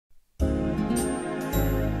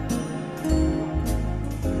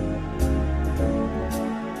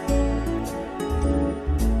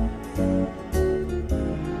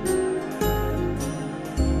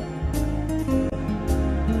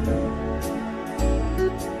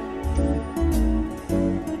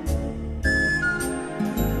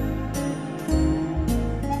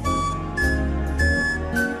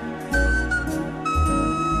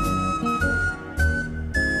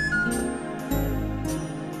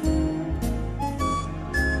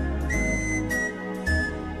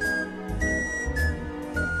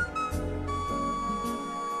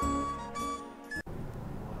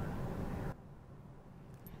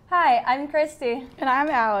Hi, I'm Christy. And I'm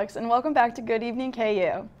Alex, and welcome back to Good Evening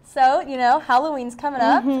KU. So, you know, Halloween's coming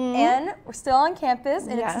up, and we're still on campus,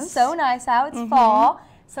 and it's so nice out. It's fall.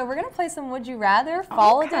 So we're going to play some Would You Rather,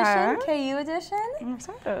 Fall Edition, KU Edition. I'm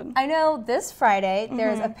excited. I know this Friday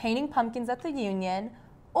there's a painting pumpkins at the Union,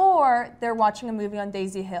 or they're watching a movie on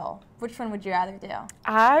Daisy Hill. Which one would you rather do?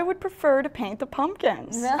 I would prefer to paint the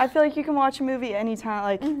pumpkins. Yeah. I feel like you can watch a movie anytime,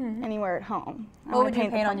 like anywhere at home. What would you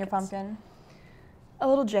paint on your pumpkin? A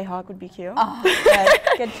little Jayhawk would be cute. Oh,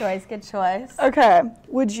 good. Good choice, good choice. Okay,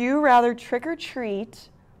 would you rather trick or treat,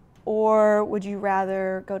 or would you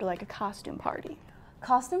rather go to like a costume party?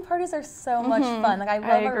 Costume parties are so much fun. Like I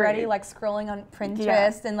love already like scrolling on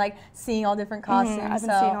Pinterest and like seeing all different costumes. I've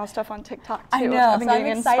been seeing all stuff on TikTok too. I know, I've been so I'm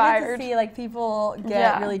getting excited inspired. to see like people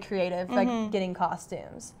get really creative, like getting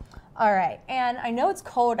costumes. All right, and I know it's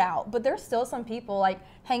cold out, but there's still some people like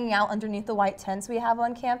hanging out underneath the white tents we have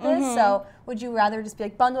on campus. So would you rather just be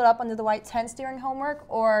like bundled up under the white tents during homework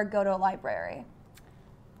or go to a library?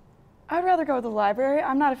 I'd rather go to the library.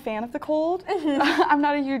 I'm not a fan of the cold. I'm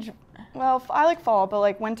not a huge, well, I like fall, but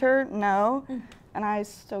like winter, no. And I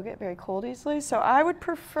still get very cold easily, so I would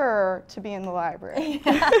prefer to be in the library.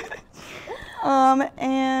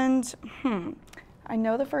 I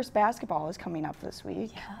know the first basketball is coming up this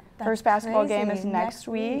week. Yeah, that's first basketball crazy. game is next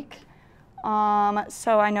week.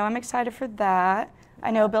 So I know I'm excited for that. I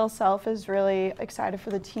know Bill Self is really excited for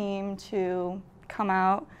the team to come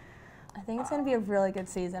out. I think it's going to be a really good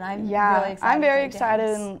season. I'm really excited. I'm very for the excited.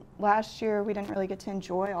 games. And last year we didn't really get to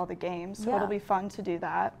enjoy all the games, so it'll be fun to do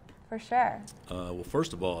that. For sure. Well,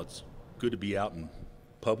 first of all, it's good to be out in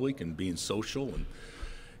public and being social,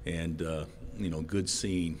 and you know, good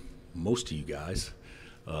seeing most of you guys.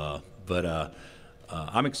 But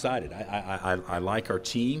I'm excited. I like our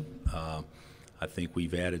team. I think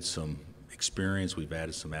we've added some experience. We've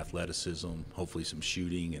added some athleticism, hopefully some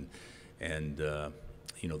shooting, and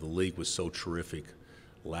you know, the league was so terrific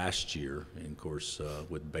last year, and of course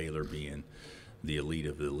with Baylor being the elite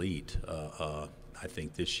of the elite, I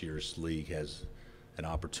think this year's league has an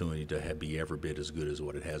opportunity to be every bit as good as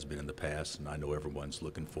what it has been in the past, and I know everyone's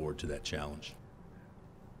looking forward to that challenge.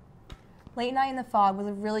 Late Night in the Fog was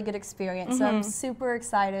a really good experience, so I'm super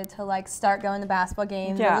excited to like start going to basketball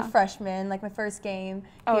games as a freshman, like my first game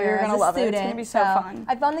here you're gonna as a love student. it. It's gonna be so fun.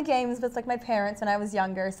 I've gone to games with like my parents when I was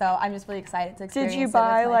younger, so I'm just really excited to experience it Did you with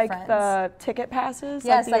buy my like friends. the ticket passes?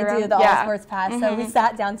 Yes, like I do, the All Sports Pass. So we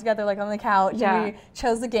sat down together like on the couch and we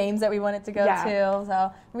chose the games that we wanted to go to.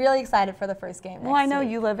 So really excited for the first game. Well, I know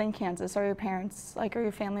you live in Kansas. Are your parents like, are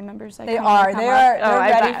your family members like? They are. They're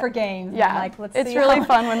ready for games. Yeah, like, let's it's see really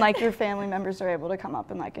fun when like your family members are able to come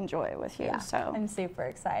up and like enjoy it with you. Yeah, so I'm super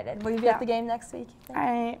excited. Will you be at the game next week?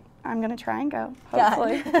 I'm gonna try and go.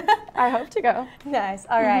 Hopefully, I hope to go. Nice.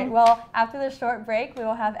 All right. Well, after this short break, we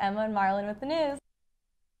will have Emma and Marlon with the news.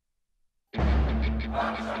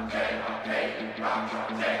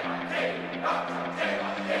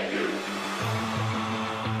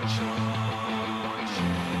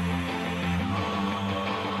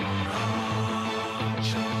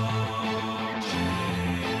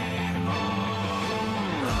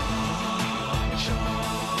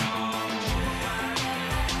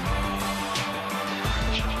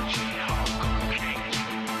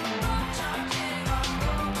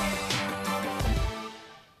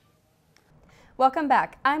 Welcome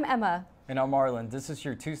back. I'm Emma. And I'm Marlon. This is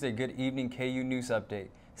your Tuesday Good Evening KU News Update.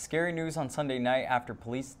 Scary news on Sunday night after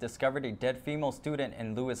police discovered a dead female student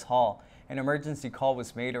in Lewis Hall. An emergency call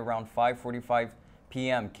was made around 5:45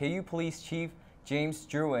 p.m. KU Police Chief James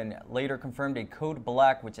Druin later confirmed a code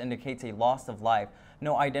black, which indicates a loss of life.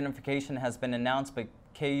 No identification has been announced, but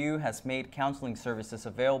KU has made counseling services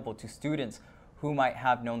available to students who might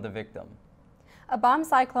have known the victim. A bomb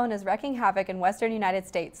cyclone is wreaking havoc in western United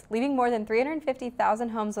States, leaving more than 350,000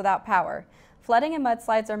 homes without power. Flooding and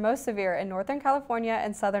mudslides are most severe in northern California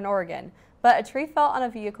and southern Oregon, but a tree fell on a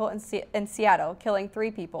vehicle in Seattle, killing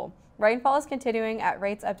 3 people. Rainfall is continuing at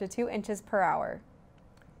rates up to 2 inches per hour.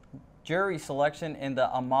 Jury selection in the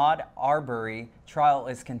Ahmaud Arbery trial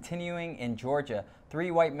is continuing in Georgia.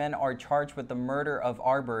 3 white men are charged with the murder of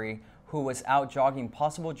Arbery, who was out jogging.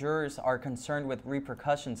 Possible jurors are concerned with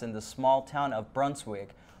repercussions in the small town of Brunswick,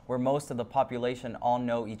 where most of the population all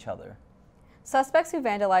know each other. Suspects who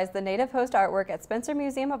vandalized the Native Host artwork at Spencer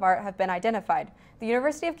Museum of Art have been identified. The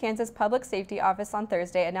University of Kansas Public Safety Office on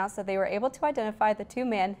Thursday announced that they were able to identify the 2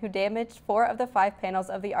 men who damaged 4 of the 5 panels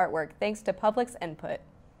of the artwork, thanks to public's input.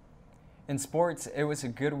 In sports, it was a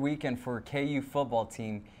good weekend for KU football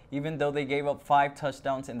team. Even though they gave up 5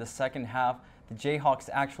 touchdowns in the second half, the Jayhawks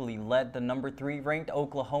actually led the number 3 ranked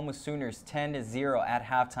Oklahoma Sooners 10-0 at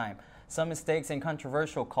halftime. Some mistakes and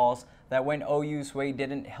controversial calls that went OU's way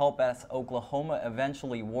didn't help as Oklahoma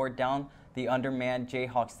eventually wore down the undermanned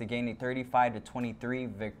Jayhawks to gain a 35-23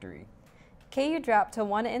 victory. KU dropped to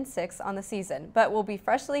 1-6 on the season, but will be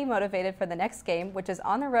freshly motivated for the next game, which is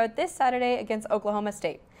on the road this Saturday against Oklahoma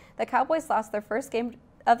State. The Cowboys lost their first game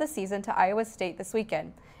of the season to Iowa State this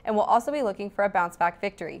weekend and will also be looking for a bounce-back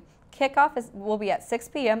victory. Kickoff will be at 6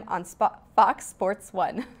 p.m. on Fox Sports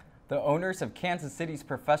 1. The owners of Kansas City's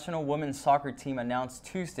professional women's soccer team announced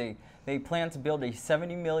Tuesday they plan to build a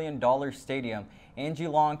 $70 million stadium. Angie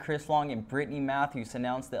Long, Chris Long, and Brittany Matthews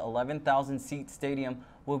announced the 11,000-seat stadium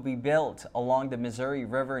will be built along the Missouri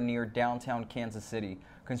River near downtown Kansas City.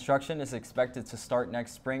 Construction is expected to start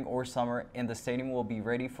next spring or summer, and the stadium will be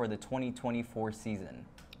ready for the 2024 season.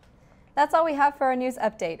 That's all we have for our news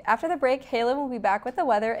update. After the break, Halen will be back with the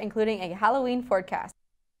weather, including a Halloween forecast.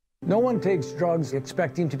 No one takes drugs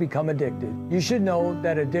expecting to become addicted. You should know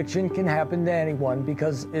that addiction can happen to anyone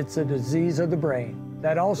because it's a disease of the brain.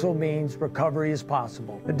 That also means recovery is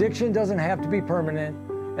possible. Addiction doesn't have to be permanent,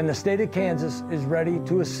 and the state of Kansas is ready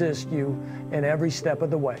to assist you in every step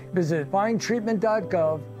of the way. Visit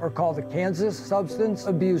findtreatment.gov or call the Kansas Substance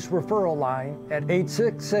Abuse Referral Line at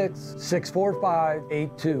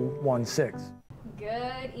 866-645-8216.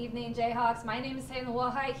 Good evening, Jayhawks. My name is Taylor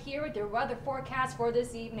Wellhite here with your weather forecast for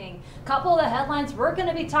this evening. Couple of the headlines we're going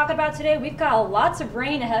to be talking about today. We've got lots of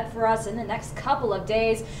rain ahead for us in the next couple of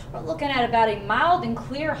days. We're looking at about a mild and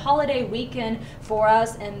clear holiday weekend for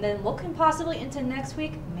us, and then looking possibly into next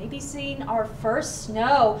week, maybe seeing our first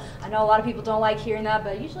snow. I know a lot of people don't like hearing that,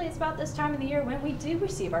 but usually it's about this time of the year when we do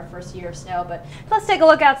receive our first year of snow. But let's take a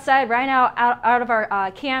look outside right now, out of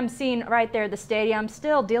our cam scene right there, the stadium,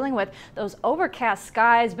 still dealing with those overcast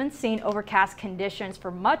skies. Been seeing overcast conditions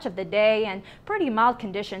for much of the day and pretty mild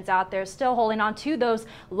conditions out there. Still holding on to those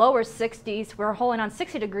lower 60s. We're holding on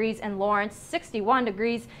 60 degrees in Lawrence, 61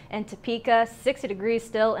 degrees in Topeka, 60 degrees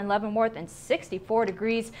still in Leavenworth, and 64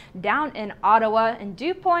 degrees down in Ottawa. And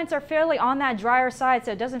dew points are fairly on that drier side,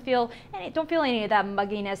 so it don't feel any of that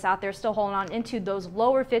mugginess out there. Still holding on into those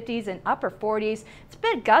lower 50s and upper 40s. It's a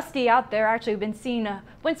bit gusty out there. Actually, we've been seeing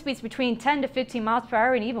wind speeds between 10 to 15 miles per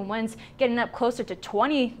hour, and even winds getting up closer to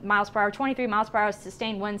 20 miles per hour, 23 miles per hour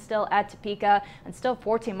sustained winds still at Topeka, and still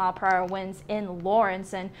 14 mile per hour winds in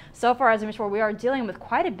Lawrence. And so far, as I mentioned, we are dealing with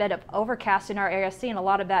quite a bit of overcast in our area, seeing a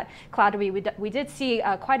lot of that cloudy. We did see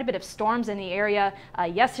quite a bit of storms in the area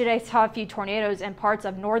yesterday. Saw a few tornadoes in parts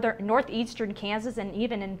of northeastern Kansas and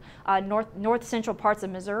even in north central parts of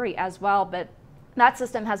Missouri as well. But that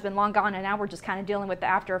system has been long gone, and now we're just kind of dealing with the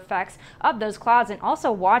after effects of those clouds, and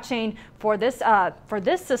also watching for this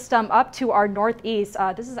system up to our northeast.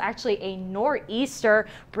 This is actually a nor'easter,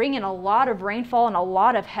 bringing a lot of rainfall and a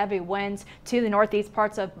lot of heavy winds to the northeast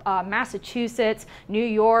parts of Massachusetts, New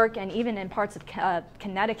York, and even in parts of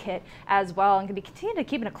Connecticut as well. And going to be continuing to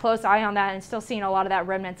keeping a close eye on that, and still seeing a lot of that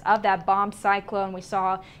remnants of that bomb cyclone we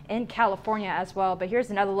saw in California as well. But here's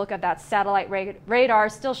another look at that satellite radar,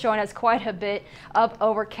 still showing us quite a bit of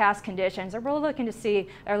overcast conditions. We're really looking to see,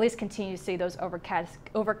 or at least continue to see, those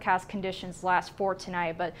overcast conditions last for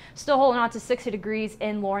tonight. But still holding on to 60 degrees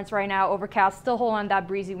in Lawrence right now. Overcast, still holding on that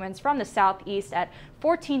breezy winds from the southeast at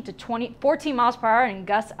 14 miles per hour, and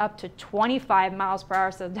gusts up to 25 miles per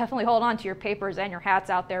hour. So definitely hold on to your papers and your hats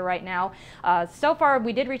out there right now. So far,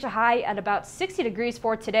 we did reach a high at about 60 degrees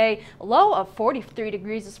for today, a low of 43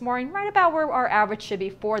 degrees this morning, right about where our average should be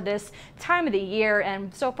for this time of the year.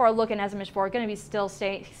 And so far, looking, as I mentioned before, going to be still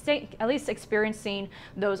at least experiencing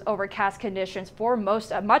those overcast conditions for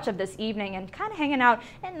much of this evening, and kind of hanging out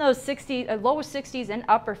in those lower 60s and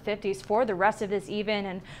upper 50s for the rest of this evening.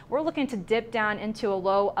 And we're looking to dip down into a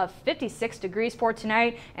low of 56 degrees for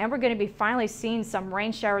tonight, and we're going to be finally seeing some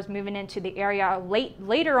rain showers moving into the area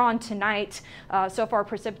later on tonight. So far,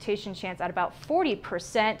 precipitation chance at about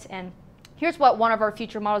 40%. And here's what one of our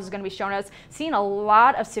future models is going to be showing us. Seeing a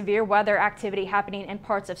lot of severe weather activity happening in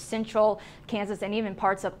parts of central Kansas and even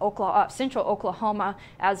parts of central Oklahoma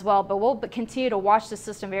as well. But we'll continue to watch the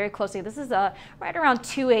system very closely. This is right around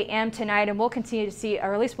 2 a.m. tonight, and we'll continue to see,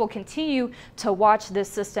 or at least we'll continue to watch this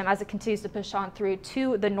system as it continues to push on through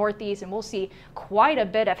to the northeast, and we'll see quite a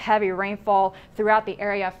bit of heavy rainfall throughout the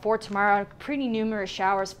area for tomorrow. Pretty numerous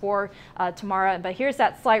showers for tomorrow. But here's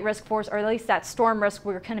that slight risk for us, or at least that storm risk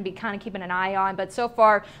we're going to be kind of keeping an an eye on. But so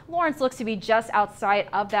far, Lawrence looks to be just outside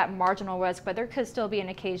of that marginal risk, but there could still be an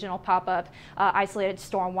occasional pop-up isolated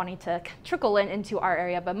storm wanting to trickle into our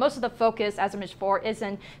area. But most of the focus, as I mentioned before, is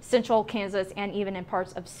in central Kansas and even in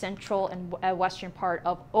parts of central and western part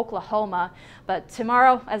of Oklahoma. But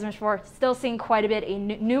tomorrow, as I mentioned before, still seeing quite a bit,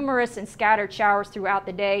 numerous and scattered showers throughout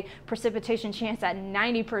the day. Precipitation chance at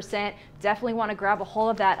 90%. Definitely want to grab a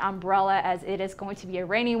hold of that umbrella as it is going to be a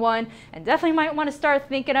rainy one, and definitely might want to start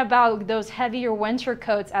thinking about those heavier winter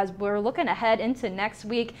coats as we're looking ahead into next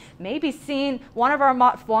week. Maybe seeing one of our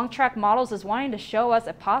long track models is wanting to show us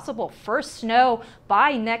a possible first snow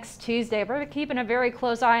by next Tuesday. We're keeping a very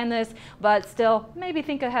close eye on this, but still maybe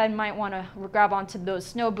think ahead, might want to grab onto those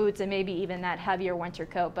snow boots and maybe even that heavier winter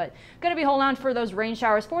coat. But going to be holding on for those rain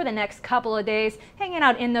showers for the next couple of days, hanging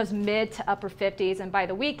out in those mid to upper 50s, and by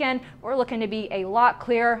the weekend we're looking to be a lot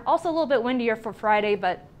clearer. Also a little bit windier for Friday,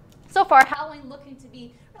 but so far Halloween looking to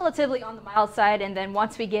be relatively on the mild side. And then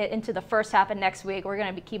once we get into the first half of next week, we're going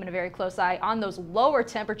to be keeping a very close eye on those lower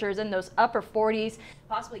temperatures in those upper 40s,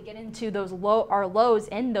 possibly get into those our lows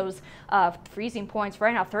in those freezing points.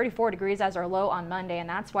 Right now 34 degrees as our low on Monday, and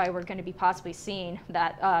that's why we're going to be possibly seeing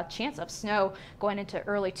that chance of snow going into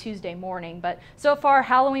early Tuesday morning. But so far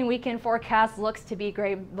Halloween weekend forecast looks to be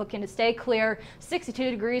great, looking to stay clear. 62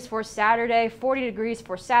 degrees for Saturday, 40 degrees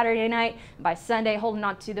for Saturday night, and by Sunday holding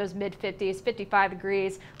on to those mid 50s, 55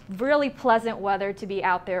 degrees. Really pleasant weather to be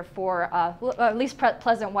out there for, at least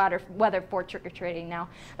pleasant weather for trick-or-treating. Now,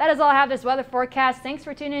 that is all I have this weather forecast. Thanks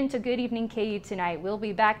for tuning in to Good Evening KU tonight. We'll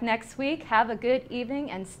be back next week. Have a good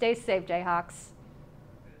evening and stay safe, Jayhawks.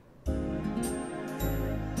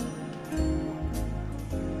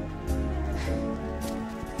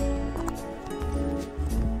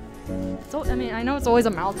 So, I mean, I know it's always a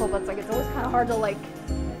mouthful, but it's always kind of hard to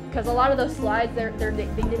because a lot of those slides, they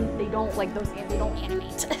don't like those, they don't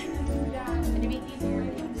animate. Yeah, and it'd be easier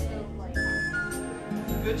to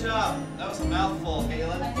Good job. That was a mouthful,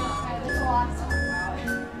 Caitlin. I know, there's a lot to talk about.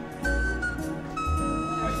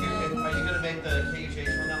 Are you gonna make the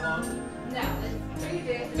KUJH one that long? No,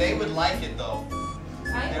 They would like it though.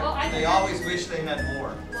 I They always wish they had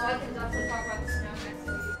more. Well, I can definitely talk about